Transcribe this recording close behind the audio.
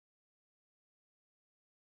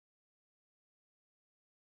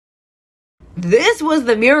This was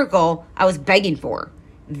the miracle I was begging for.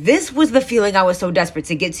 This was the feeling I was so desperate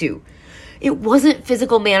to get to. It wasn't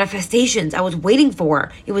physical manifestations I was waiting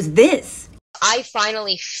for. It was this. I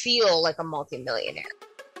finally feel like a multimillionaire.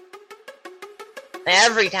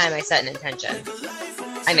 Every time I set an intention,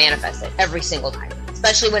 I manifest it. Every single time.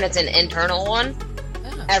 Especially when it's an internal one.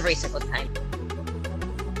 Yeah. Every single time.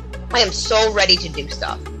 I am so ready to do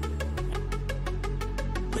stuff.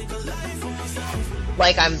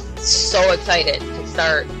 Like, I'm so excited to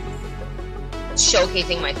start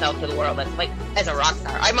showcasing myself to the world as, like, as a rock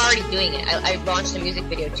star. I'm already doing it. I launched a music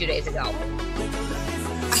video 2 days ago.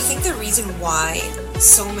 I think the reason why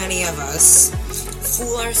so many of us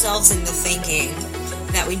fool ourselves into thinking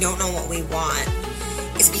that we don't know what we want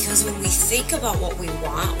is because when we think about what we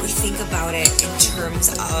want, we think about it in terms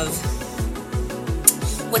of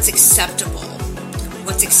what's acceptable,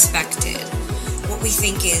 what's expected, what we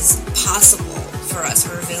think is possible for us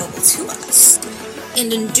or available to us.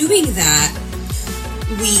 And in doing that,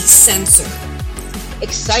 we censor.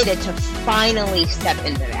 Excited to finally step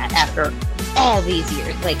into that after all these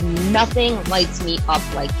years. Like, nothing lights me up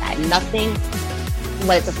like that. Nothing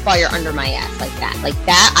lights a fire under my ass like that. Like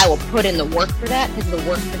that, I will put in the work for that, because the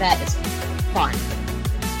work for that is fun.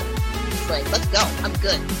 It's like, let's go. I'm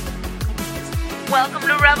good. Welcome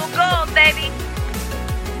to Rebel Gold, baby.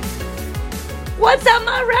 What's up,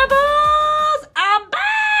 my rebels? I'm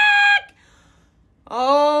back!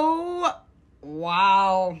 Oh,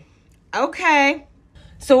 wow. Okay.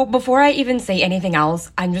 So before I even say anything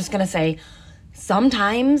else, I'm just gonna say,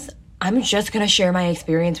 sometimes I'm just gonna share my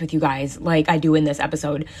experience with you guys like I do in this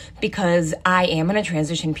episode, because I am in a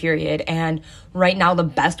transition period, and right now the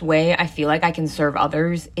best way I feel like I can serve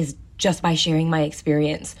others is just by sharing my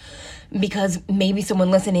experience. Because maybe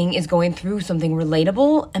someone listening is going through something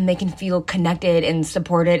relatable and they can feel connected and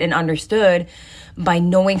supported and understood by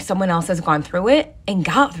knowing someone else has gone through it and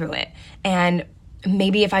got through it. And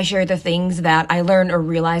maybe if I share the things that I learned or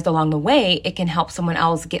realized along the way, it can help someone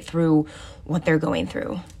else get through what they're going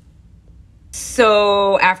through.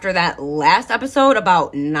 So after that last episode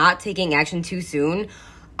about not taking action too soon,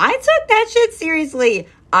 I took that shit seriously.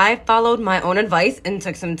 I followed my own advice and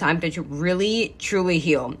took some time to really, truly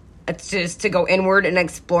heal. It's just to go inward and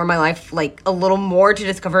explore my life like a little more, to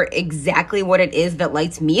discover exactly what it is that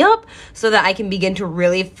lights me up, so that I can begin to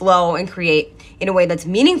really flow and create in a way that's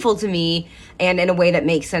meaningful to me and in a way that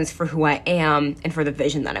makes sense for who I am and for the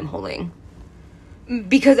vision that I'm holding.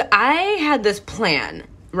 Because I had this plan,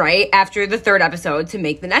 right, after the third episode to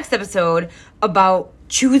make the next episode about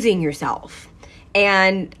choosing yourself.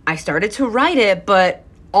 And I started to write it, but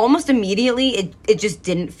almost immediately it just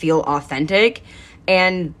didn't feel authentic.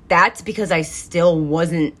 And that's because I still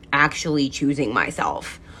wasn't actually choosing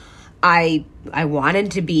myself. I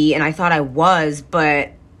wanted to be, and I thought I was,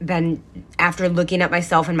 but then after looking at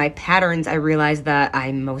myself and my patterns, I realized that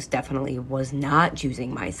I most definitely was not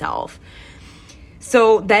choosing myself.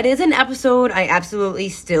 So that is an episode I absolutely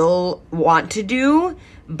still want to do,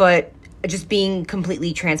 but just being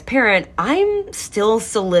completely transparent, I'm still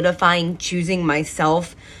solidifying choosing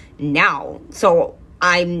myself now. So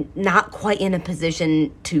I'm not quite in a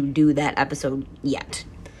position to do that episode yet.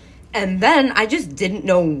 And then I just didn't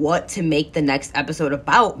know what to make the next episode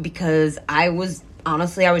about, because I was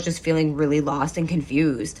just feeling really lost and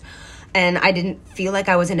confused. And I didn't feel like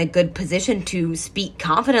I was in a good position to speak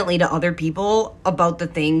confidently to other people about the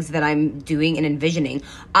things that I'm doing and envisioning.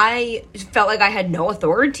 I felt like I had no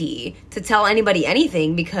authority to tell anybody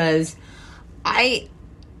anything, because I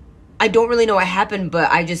don't really know what happened, but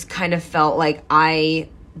I just kind of felt like I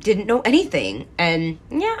didn't know anything. And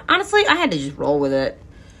yeah, honestly, I had to just roll with it.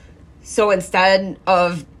 So instead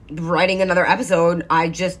of writing another episode, I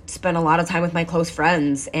just spent a lot of time with my close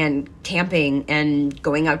friends and camping and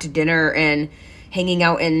going out to dinner and hanging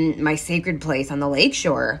out in my sacred place on the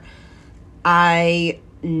lakeshore. I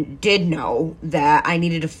did know that I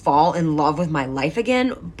needed to fall in love with my life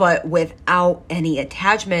again, but without any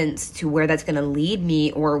attachments to where that's going to lead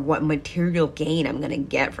me or what material gain I'm going to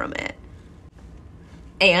get from it.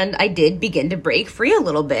 And I did begin to break free a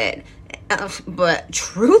little bit. But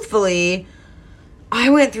truthfully,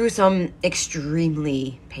 I went through some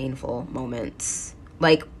extremely painful moments.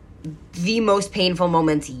 Like, the most painful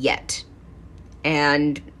moments yet.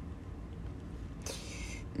 And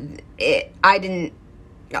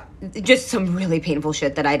just some really painful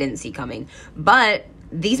shit that I didn't see coming. But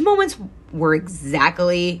these moments were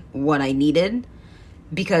exactly what I needed,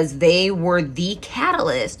 because they were the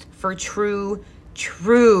catalyst for true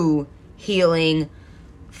healing,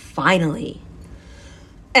 finally.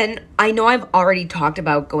 And I know I've already talked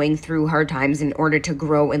about going through hard times in order to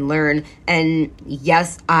grow and learn. And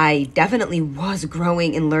yes, I definitely was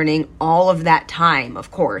growing and learning all of that time, of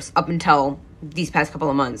course, up until these past couple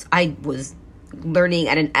of months. I was learning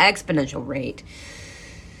at an exponential rate.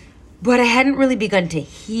 But I hadn't really begun to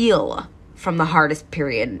heal from the hardest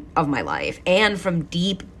period of my life and from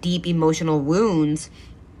deep, deep emotional wounds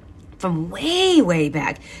from way, way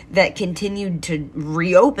back that continued to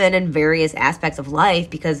reopen in various aspects of life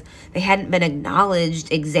because they hadn't been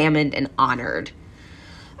acknowledged, examined, and honored.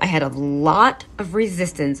 I had a lot of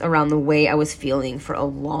resistance around the way I was feeling for a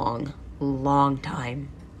long, long time.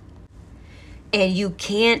 And you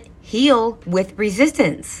can't heal with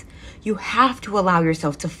resistance. You have to allow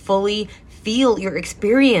yourself to fully feel your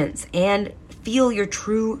experience and feel your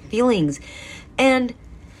true feelings. And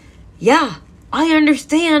yeah, I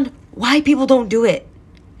understand why people don't do it.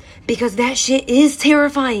 Because that shit is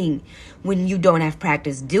terrifying when you don't have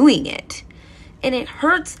practice doing it. And it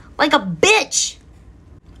hurts like a bitch.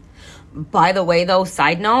 By the way, though,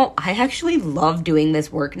 side note, I actually love doing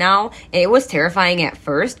this work now. And it was terrifying at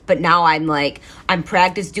first, but now I'm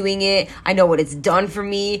practiced doing it. I know what it's done for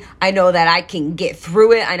me. I know that I can get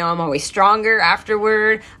through it. I know I'm always stronger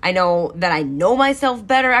afterward. I know that I know myself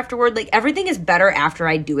better afterward. Like, everything is better after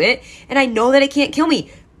I do it. And I know that it can't kill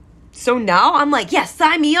me. So now I'm like, yes,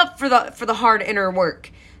 sign me up for the hard inner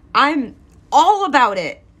work. I'm all about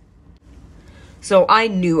it. So I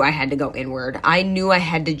knew I had to go inward. I knew I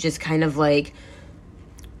had to just kind of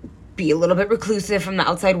be a little bit reclusive from the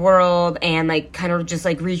outside world and kind of just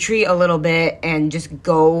retreat a little bit and just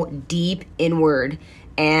go deep inward.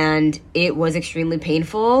 And it was extremely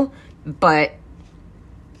painful, but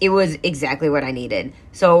it was exactly what I needed.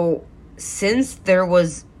 So since there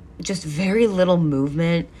was just very little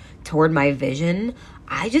movement toward my vision,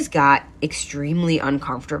 I just got extremely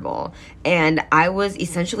uncomfortable, and I was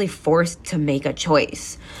essentially forced to make a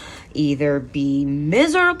choice. Either be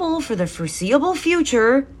miserable for the foreseeable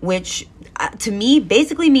future, which to me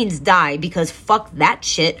basically means die because fuck that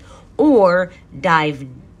shit, or dive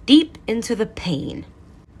deep into the pain.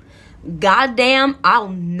 Goddamn, I'll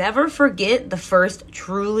never forget the first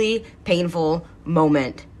truly painful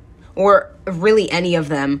moment, or really any of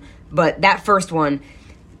them, but that first one.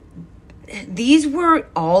 These were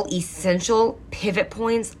all essential pivot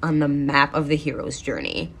points on the map of the hero's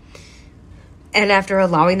journey. And after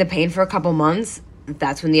allowing the pain for a couple months,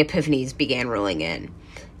 that's when the epiphanies began rolling in.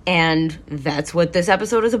 And that's what this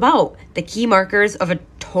episode is about. The key markers of a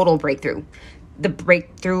total breakthrough. The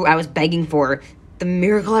breakthrough I was begging for. The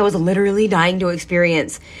miracle I was literally dying to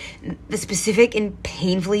experience. The specific and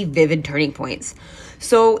painfully vivid turning points.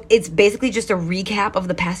 So it's basically just a recap of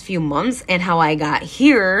the past few months and how I got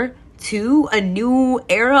here to a new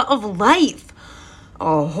era of life.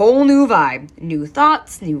 A whole new vibe. New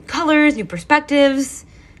thoughts, new colors, new perspectives,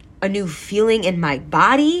 a new feeling in my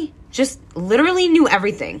body. Just literally new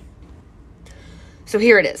everything. So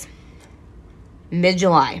here it is.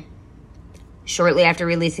 Mid-July. Shortly after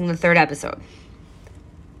releasing the 3rd episode.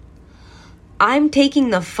 I'm taking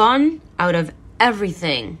the fun out of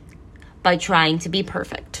everything by trying to be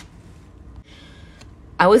perfect.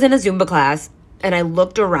 I was in a Zumba class and I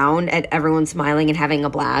looked around at everyone smiling and having a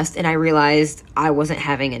blast, and I realized I wasn't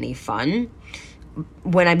having any fun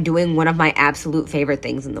when I'm doing one of my absolute favorite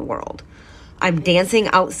things in the world. I'm dancing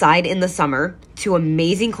outside in the summer to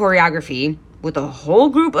amazing choreography with a whole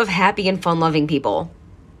group of happy and fun-loving people,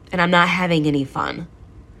 and I'm not having any fun.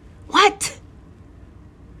 What?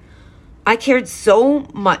 I cared so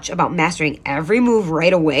much about mastering every move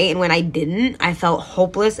right away, and when I didn't, I felt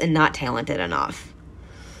hopeless and not talented enough.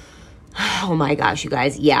 Oh my gosh, you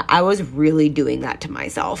guys. Yeah, I was really doing that to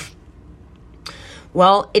myself.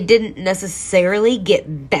 Well, it didn't necessarily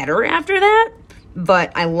get better after that,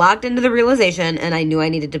 but I locked into the realization and I knew I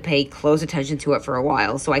needed to pay close attention to it for a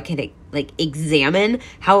while so I could examine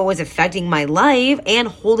how it was affecting my life and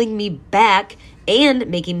holding me back and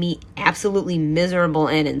making me absolutely miserable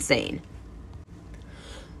and insane.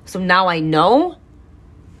 So now I know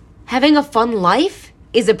having a fun life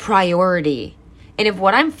is a priority. And if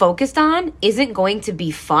what I'm focused on isn't going to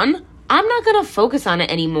be fun, I'm not going to focus on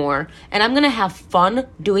it anymore. And I'm going to have fun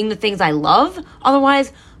doing the things I love.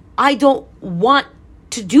 Otherwise, I don't want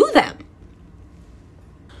to do them.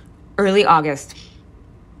 Early August.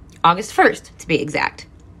 August 1st, to be exact.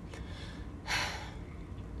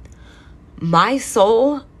 My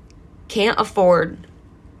soul can't afford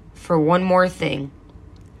for one more thing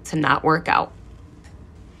to not work out.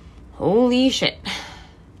 Holy shit.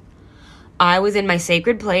 I was in my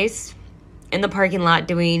sacred place in the parking lot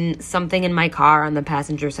doing something in my car on the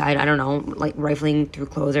passenger side. I don't know, rifling through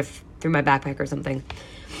clothes or through my backpack or something.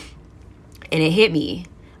 And it hit me.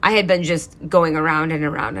 I had been just going around and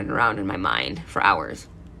around and around in my mind for hours.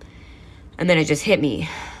 And then it just hit me.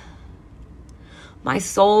 My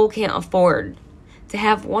soul can't afford to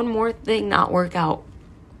have one more thing not work out.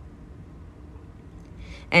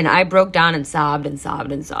 And I broke down and sobbed and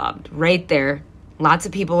sobbed and sobbed. Right there. Lots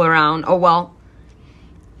of people around. Oh, well.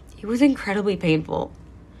 It was incredibly painful.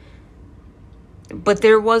 But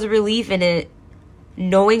there was relief in it,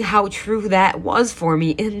 knowing how true that was for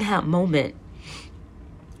me in that moment.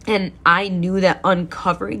 And I knew that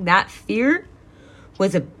uncovering that fear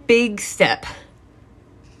was a big step.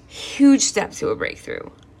 Huge step to a breakthrough.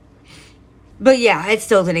 But yeah, it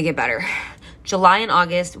still didn't get better. July and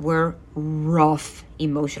August were rough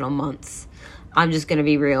emotional months. I'm just going to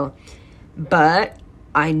be real. But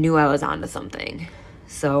I knew I was onto something.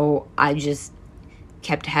 So I just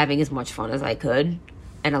kept having as much fun as I could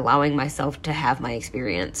and allowing myself to have my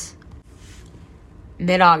experience.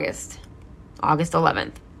 Mid-August, August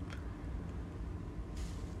 11th.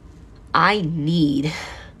 I need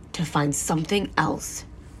to find something else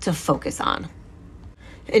to focus on.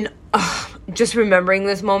 And just remembering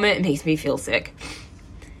this moment makes me feel sick.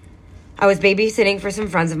 I was babysitting for some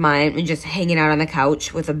friends of mine and just hanging out on the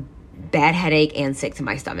couch with a bad headache and sick to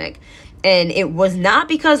my stomach. And it was not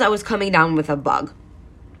because I was coming down with a bug.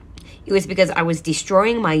 It was because I was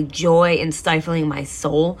destroying my joy and stifling my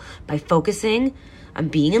soul by focusing on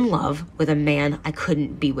being in love with a man I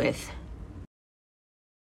couldn't be with.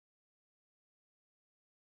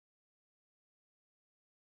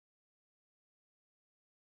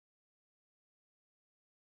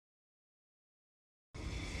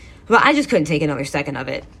 But I just couldn't take another second of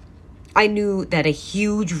it. I knew that a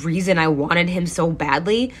huge reason I wanted him so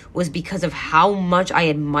badly was because of how much I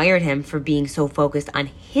admired him for being so focused on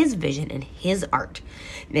his vision and his art.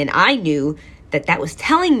 And I knew that that was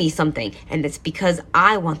telling me something, and it's because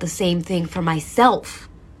I want the same thing for myself.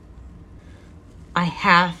 I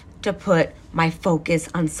have to put my focus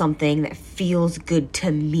on something that feels good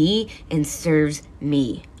to me and serves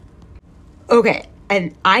me. Okay,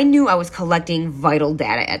 and I knew I was collecting vital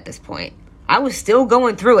data at this point. I was still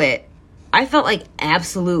going through it. I felt like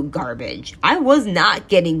absolute garbage. I was not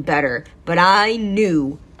getting better, but I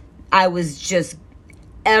knew I was just,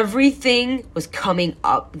 everything was coming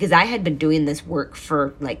up because I had been doing this work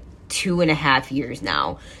for like 2.5 years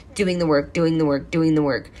now. Doing the work,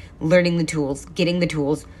 learning the tools, getting the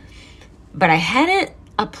tools. But I hadn't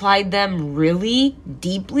applied them really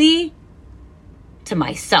deeply to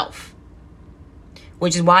myself,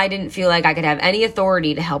 which is why I didn't feel like I could have any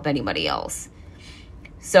authority to help anybody else.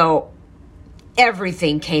 So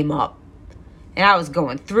everything came up and I was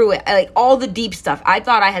going through it, like all the deep stuff. I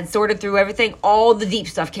thought I had sorted through everything. All the deep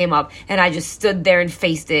stuff came up and I just stood there and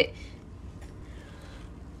faced it.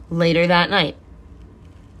 Later that night,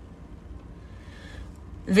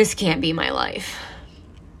 this can't be my life.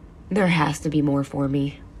 There has to be more for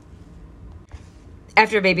me.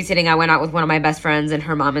 After babysitting, I went out with one of my best friends and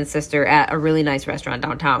her mom and sister at a really nice restaurant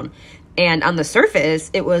downtown. And on the surface,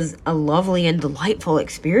 it was a lovely and delightful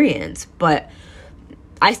experience, but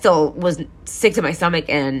I still was sick to my stomach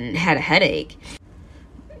and had a headache.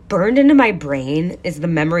 Burned into my brain is the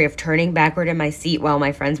memory of turning backward in my seat while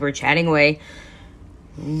my friends were chatting away,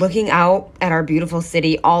 looking out at our beautiful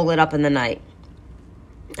city all lit up in the night.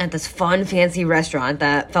 At this fun, fancy restaurant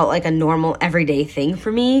that felt like a normal, everyday thing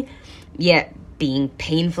for me, yet being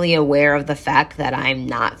painfully aware of the fact that I'm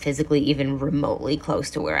not physically even remotely close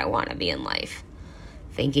to where I want to be in life.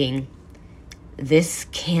 Thinking, this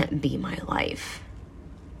can't be my life.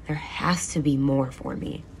 There has to be more for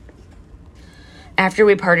me. After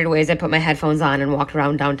we parted ways, I put my headphones on and walked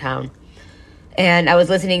around downtown. And I was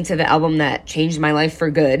listening to the album that changed my life for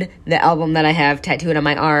good, the album that I have tattooed on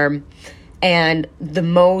my arm. And the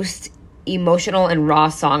most emotional and raw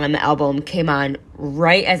song on the album came on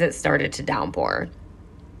right as it started to downpour.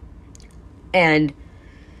 And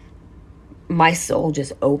my soul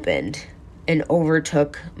just opened and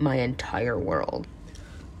overtook my entire world.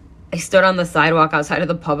 I stood on the sidewalk outside of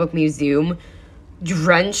the public museum,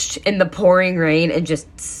 drenched in the pouring rain, and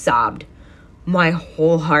just sobbed. My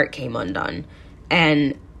whole heart came undone.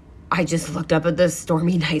 And I just looked up at the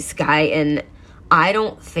stormy night sky, and I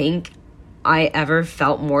don't think I ever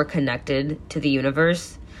felt more connected to the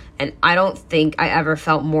universe. And I don't think I ever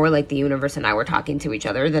felt more like the universe and I were talking to each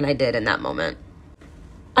other than I did in that moment.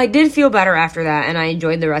 I did feel better after that, and I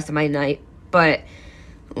enjoyed the rest of my night, but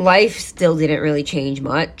life still didn't really change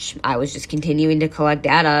much. I was just continuing to collect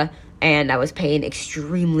data, and I was paying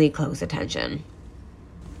extremely close attention.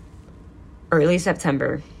 Early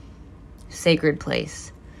September, sacred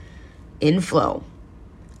place, in flow,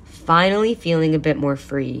 finally feeling a bit more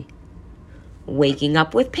free. waking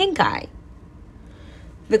up with pink eye.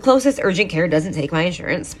 The closest urgent care doesn't take my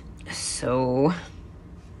insurance, so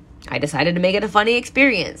I decided to make it a funny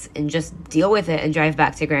experience and just deal with it and drive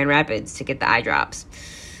back to Grand Rapids to get the eye drops.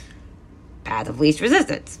 Path of least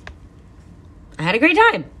resistance. I had a great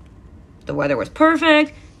time. The weather was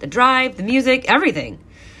perfect, the drive, the music, everything.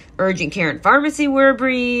 Urgent care and pharmacy were a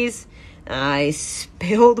breeze. I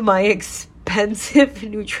spilled my expensive,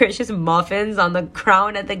 nutritious muffins on the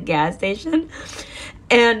ground at the gas station.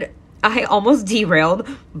 And I almost derailed,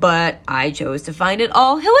 but I chose to find it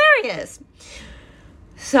all hilarious.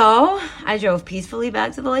 So I drove peacefully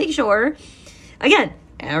back to the lakeshore. Again,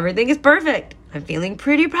 everything is perfect. I'm feeling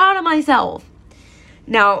pretty proud of myself.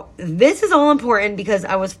 Now, this is all important because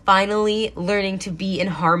I was finally learning to be in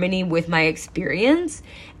harmony with my experience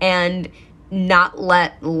and not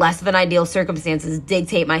let less than ideal circumstances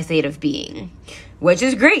dictate my state of being, which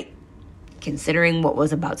is great, considering what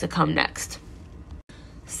was about to come next.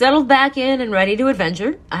 Settled back in and ready to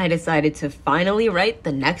adventure, I decided to finally write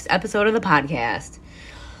the next episode of the podcast.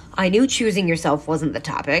 I knew choosing yourself wasn't the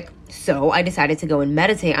topic, so I decided to go and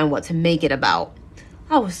meditate on what to make it about.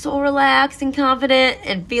 I was so relaxed and confident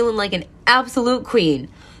and feeling like an absolute queen.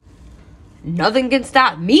 Nothing can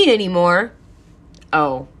stop me anymore.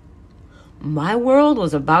 Oh, my world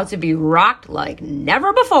was about to be rocked like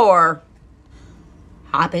never before.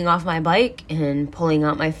 Hopping off my bike and pulling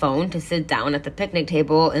out my phone to sit down at the picnic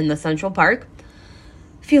table in the Central Park,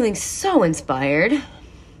 feeling so inspired,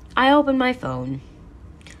 I opened my phone.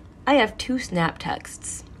 I have 2 snap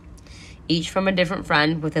texts, each from a different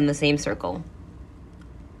friend within the same circle.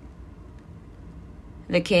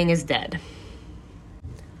 The king is dead.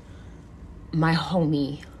 My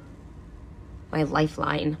homie, my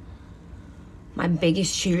lifeline, my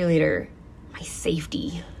biggest cheerleader, my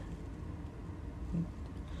safety.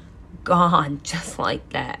 Gone just like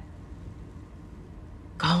that.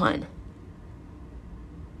 Gone.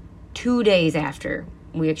 2 days after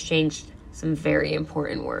we exchanged some very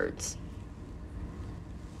important words.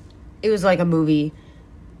 It was like a movie.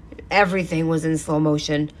 Everything was in slow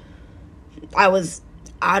motion. I was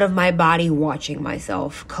out of my body watching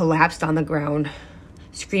myself, collapsed on the ground,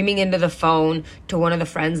 screaming into the phone to one of the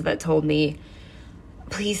friends that told me,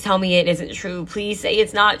 "Please tell me it isn't true. Please say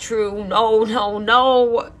it's not true. No, no,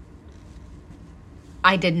 no."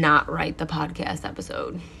 I did not write the podcast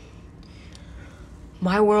episode.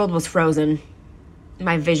 My world was frozen.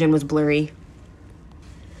 My vision was blurry.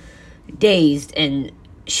 Dazed and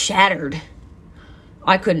shattered.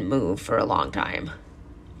 I couldn't move for a long time.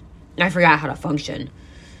 I forgot how to function.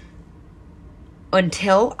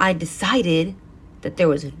 Until I decided that there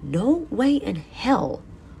was no way in hell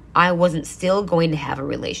I wasn't still going to have a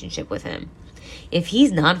relationship with him. If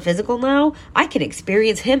he's non-physical now, I can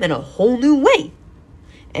experience him in a whole new way.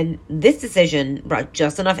 And this decision brought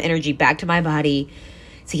just enough energy back to my body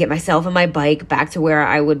to get myself and my bike back to where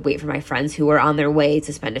I would wait for my friends who were on their way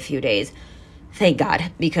to spend a few days. Thank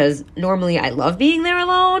God, because normally I love being there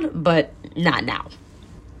alone, but not now.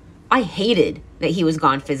 I hated that he was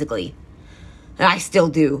gone physically. And I still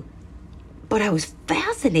do. But I was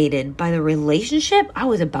fascinated by the relationship I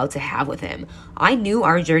was about to have with him. I knew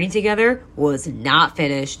our journey together was not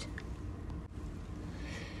finished.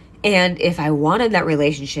 And if I wanted that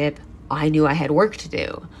relationship, I knew I had work to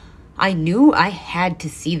do. I knew I had to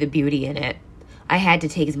see the beauty in it. I had to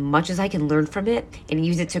take as much as I can learn from it and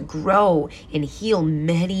use it to grow and heal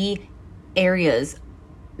many areas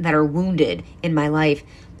that are wounded in my life,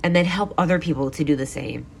 and then help other people to do the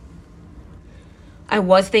same. I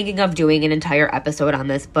was thinking of doing an entire episode on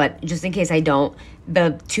this, but just in case I don't,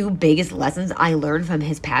 the 2 biggest lessons I learned from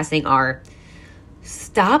his passing are: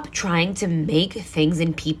 stop trying to make things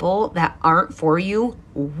and people that aren't for you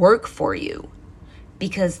work for you.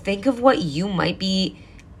 Because think of what you might be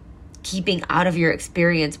keeping out of your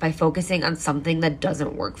experience by focusing on something that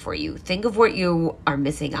doesn't work for you. Think of what you are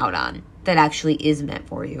missing out on that actually is meant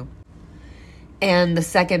for you. And the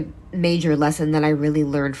second major lesson that I really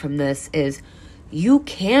learned from this is you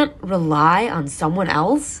can't rely on someone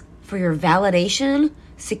else for your validation,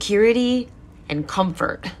 security, and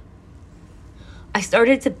comfort. I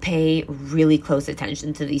started to pay really close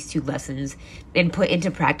attention to these 2 lessons and put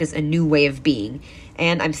into practice a new way of being.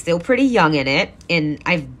 And I'm still pretty young in it, and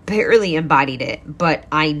I've barely embodied it, but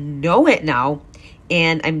I know it now,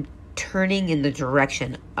 and I'm turning in the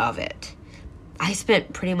direction of it. I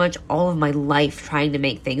spent pretty much all of my life trying to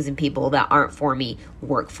make things and people that aren't for me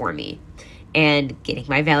work for me, and getting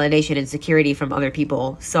my validation and security from other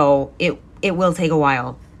people, so it will take a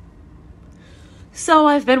while. So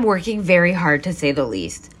I've been working very hard, to say the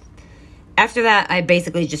least. After that, I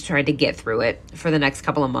basically just tried to get through it for the next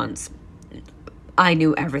couple of months. I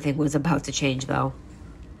knew everything was about to change, though.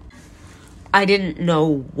 I didn't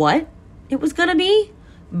know what it was gonna be,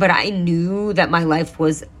 but I knew that my life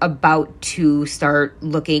was about to start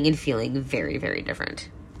looking and feeling very, very different.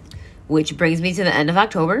 Which brings me to the end of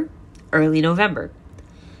October, early November.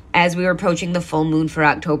 As we were approaching the full moon for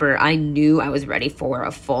October, I knew I was ready for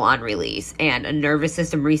a full-on release and a nervous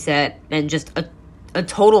system reset and just a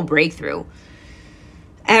total breakthrough.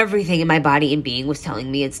 Everything in my body and being was telling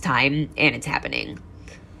me it's time and it's happening.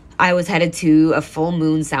 I was headed to a full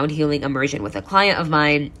moon sound healing immersion with a client of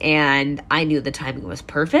mine, and I knew the timing was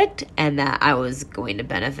perfect and that I was going to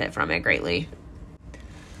benefit from it greatly.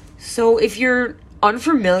 So if you're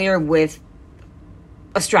unfamiliar with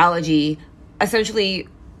astrology, essentially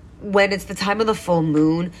when it's the time of the full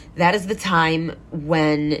moon, that is the time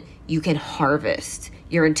when you can harvest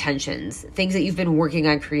your intentions, things that you've been working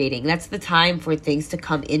on creating. That's the time for things to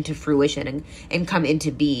come into fruition and come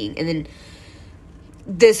into being. And then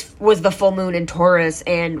this was the full moon in Taurus,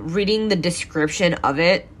 and reading the description of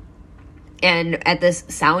it, and at this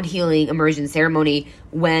sound healing immersion ceremony,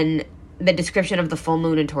 when the description of the full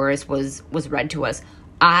moon in Taurus was read to us,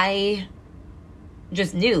 I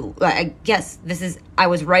just knew, I guess I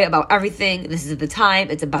was right about everything. This is the time.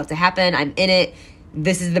 It's about to happen. I'm in it.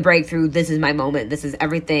 This is the breakthrough. This is my moment. This is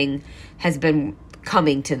everything has been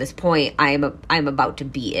coming to this point. I'm about to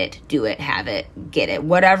be it, do it, have it, get it.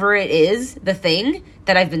 Whatever it is, the thing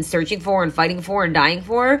that I've been searching for and fighting for and dying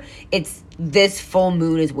for, it's this full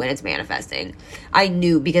moon is when it's manifesting. I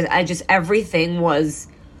knew, because everything was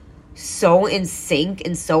so in sync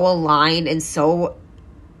and so aligned and so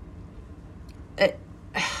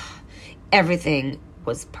everything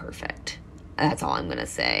was perfect. That's all I'm going to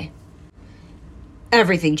say.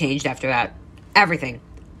 Everything changed after that. Everything.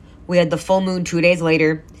 We had the full moon 2 days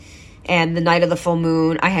later, and the night of the full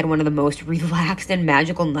moon, I had one of the most relaxed and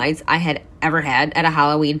magical nights I had ever had at a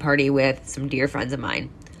Halloween party with some dear friends of mine.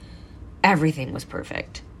 Everything was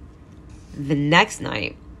perfect. The next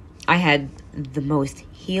night, I had the most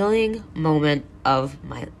healing moment of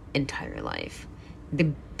my entire life.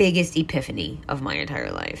 The biggest epiphany of my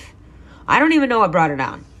entire life. I don't even know what brought it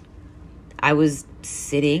on. I was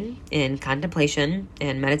sitting in contemplation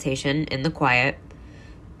and meditation in the quiet,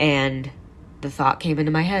 and the thought came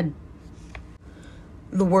into my head.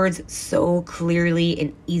 The words so clearly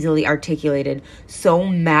and easily articulated, so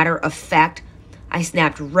matter of fact, I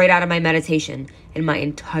snapped right out of my meditation and my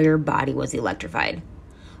entire body was electrified.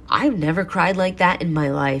 I've never cried like that in my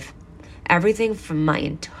life. Everything from my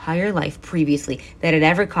entire life previously that had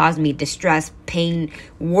ever caused me distress, pain,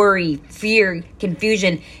 worry, fear,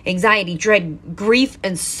 confusion, anxiety, dread, grief,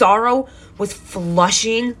 and sorrow was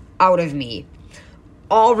flushing out of me.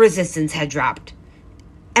 All resistance had dropped.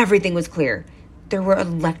 Everything was clear. There were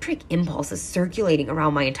electric impulses circulating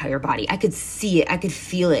around my entire body. I could see it. I could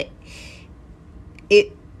feel it.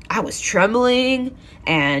 I was trembling,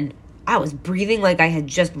 and I was breathing like I had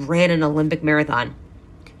just ran an Olympic marathon.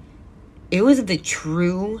 It was the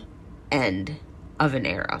true end of an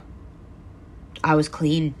era. I was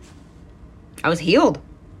clean. I was healed.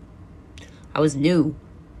 I was new.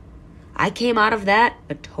 I came out of that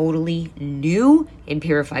a totally new and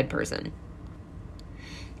purified person.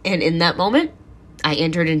 And in that moment, I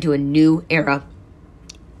entered into a new era.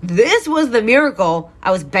 This was the miracle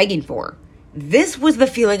I was begging for. This was the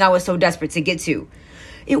feeling I was so desperate to get to.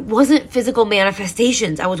 It wasn't physical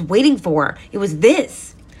manifestations I was waiting for. It was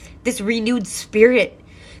this renewed spirit,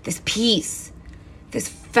 this peace, this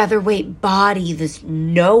featherweight body, this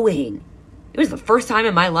knowing. It was the first time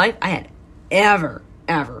in my life I had ever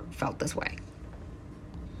felt this way.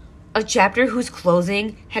 A chapter whose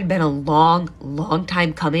closing had been a long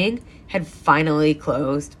time coming had finally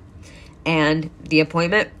closed. And the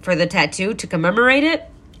appointment for the tattoo to commemorate it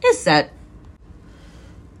is set.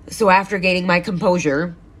 So after gaining my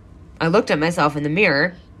composure, I looked at myself in the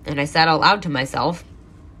mirror and I said out loud to myself,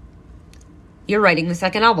 "You're writing the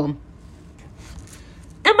second album."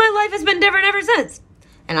 And my life has been different ever since.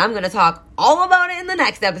 And I'm going to talk all about it in the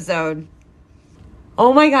next episode.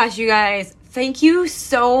 Oh my gosh, you guys. Thank you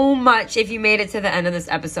so much if you made it to the end of this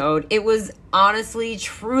episode. It was honestly,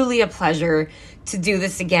 truly a pleasure to do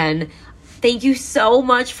this again. Thank you so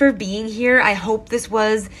much for being here. I hope this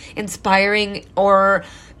was inspiring or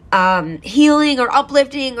healing or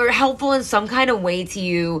uplifting or helpful in some kind of way to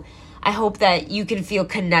you. I hope that you can feel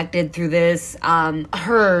connected through this,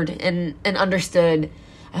 heard and understood.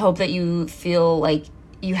 I hope that you feel like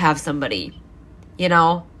you have somebody,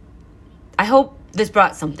 I hope this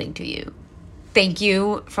brought something to you. Thank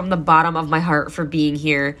you from the bottom of my heart for being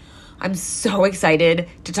here. I'm so excited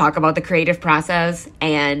to talk about the creative process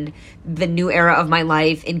and the new era of my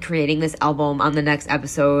life in creating this album on the next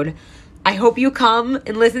episode. I hope you come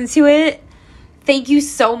and listen to it. Thank you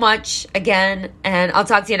so much again, and I'll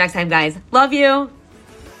talk to you next time, guys. Love you.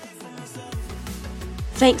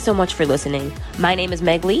 Thanks so much for listening. My name is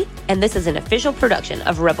Meg Lee, and this is an official production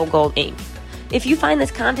of Rebel Gold Inc. If you find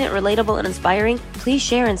this content relatable and inspiring, please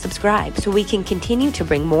share and subscribe so we can continue to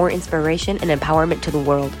bring more inspiration and empowerment to the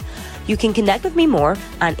world. You can connect with me more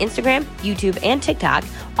on Instagram, YouTube, and TikTok,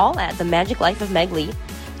 all at The Magic Life of Meg Lee,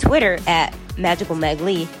 Twitter at Magical Meg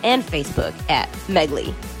Lee, and Facebook at Meg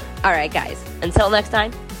Lee. All right, guys, until next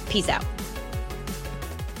time, peace out.